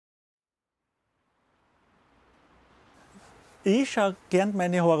Ich schaue gern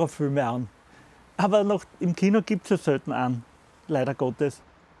meine Horrorfilme an. Aber noch im Kino gibt es ja selten an, leider Gottes.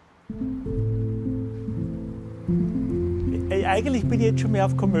 Eigentlich bin ich jetzt schon mehr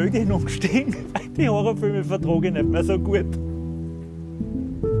auf Komödien umgestiegen. Die Horrorfilme vertrage ich nicht mehr so gut.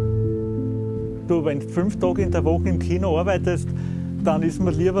 Du, wenn du 5 Tage in der Woche im Kino arbeitest, dann ist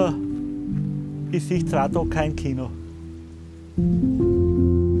mir lieber, ich sehe 2 Tage kein Kino.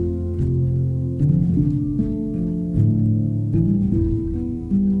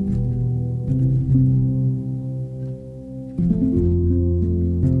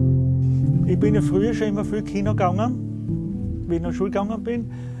 Ich bin ja früher schon immer viel Kino gegangen, wie ich in der Schule gegangen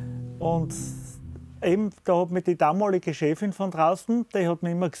bin. Und eben, da hat mich die damalige Chefin von draußen, die hat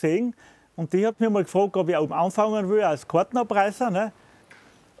mich immer gesehen. Und die hat mich mal gefragt, ob ich anfangen will als Kartenabreißer. Ne?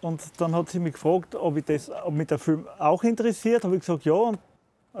 Und dann hat sie mich gefragt, ob mich der Film auch interessiert. Habe ich gesagt, ja. Und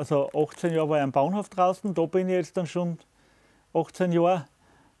also 18 Jahre war ich am Bahnhof draußen, da bin ich jetzt dann schon 18 Jahre.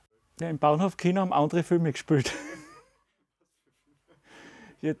 Ja, im Bahnhofkino haben andere Filme gespielt.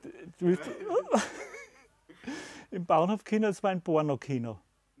 Ja, im Bahnhofkino, es war ein Pornokino.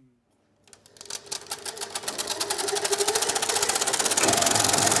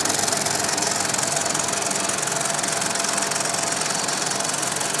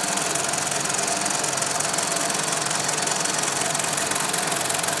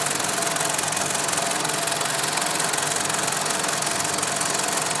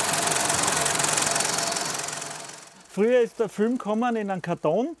 Früher ist der Film gekommen in einen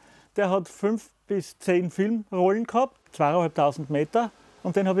Karton, der hat 5 bis 10 Filmrollen gehabt, 2500 Meter,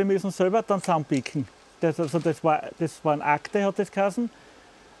 und den habe ich selber dann zusammenpicken. Das war ein Akte, hat das geheißen.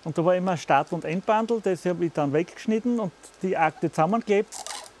 Und da war immer ein Start- und Endbandel, das habe ich dann weggeschnitten und die Akte zusammengeklebt.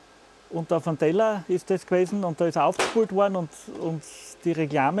 Und auf einem Teller ist das gewesen und da ist aufgespult worden und die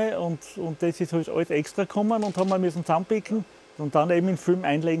Reklame und das ist halt alles extra gekommen und haben wir zusammenpicken und dann eben den Film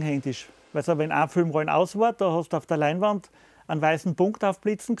einlegen händisch. Also wenn ein Filmrollen aus war, da hast du auf der Leinwand einen weißen Punkt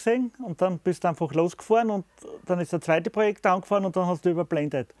aufblitzen gesehen und dann bist du einfach losgefahren und dann ist der zweite Projektor angefahren und dann hast du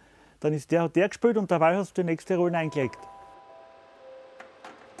überblendet. Dann ist der gespielt und dabei hast du die nächste Rolle eingelegt.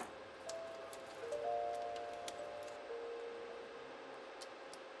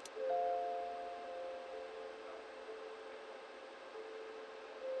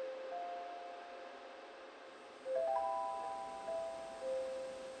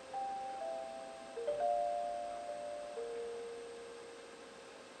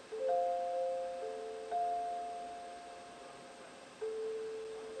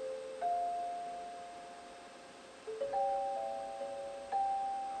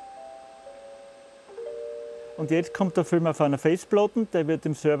 Und jetzt kommt der Film auf einer Festplatte, der wird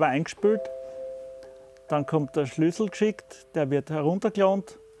im Server eingespielt. Dann kommt der Schlüssel geschickt, der wird heruntergeladen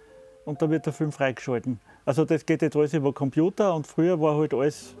und dann wird der Film freigeschalten. Also das geht jetzt alles über Computer und früher war halt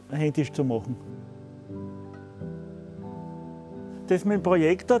alles händisch zu machen. Das mit dem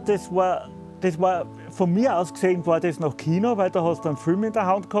Projektor, das war von mir aus gesehen war das noch Kino, weil da hast du einen Film in der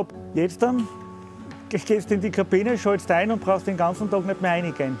Hand gehabt. Jetzt dann gehst du in die Kabine, schaltest ein und brauchst den ganzen Tag nicht mehr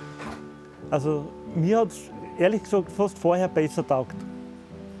reingehen. Also mir hat es ehrlich gesagt fast vorher besser taugt.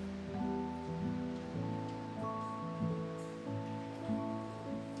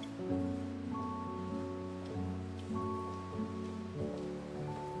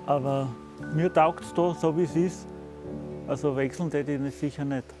 Aber mir taugt es da, so wie es ist. Also wechseln hätte ich sicher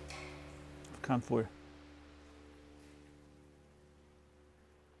nicht. Auf keinen Fall.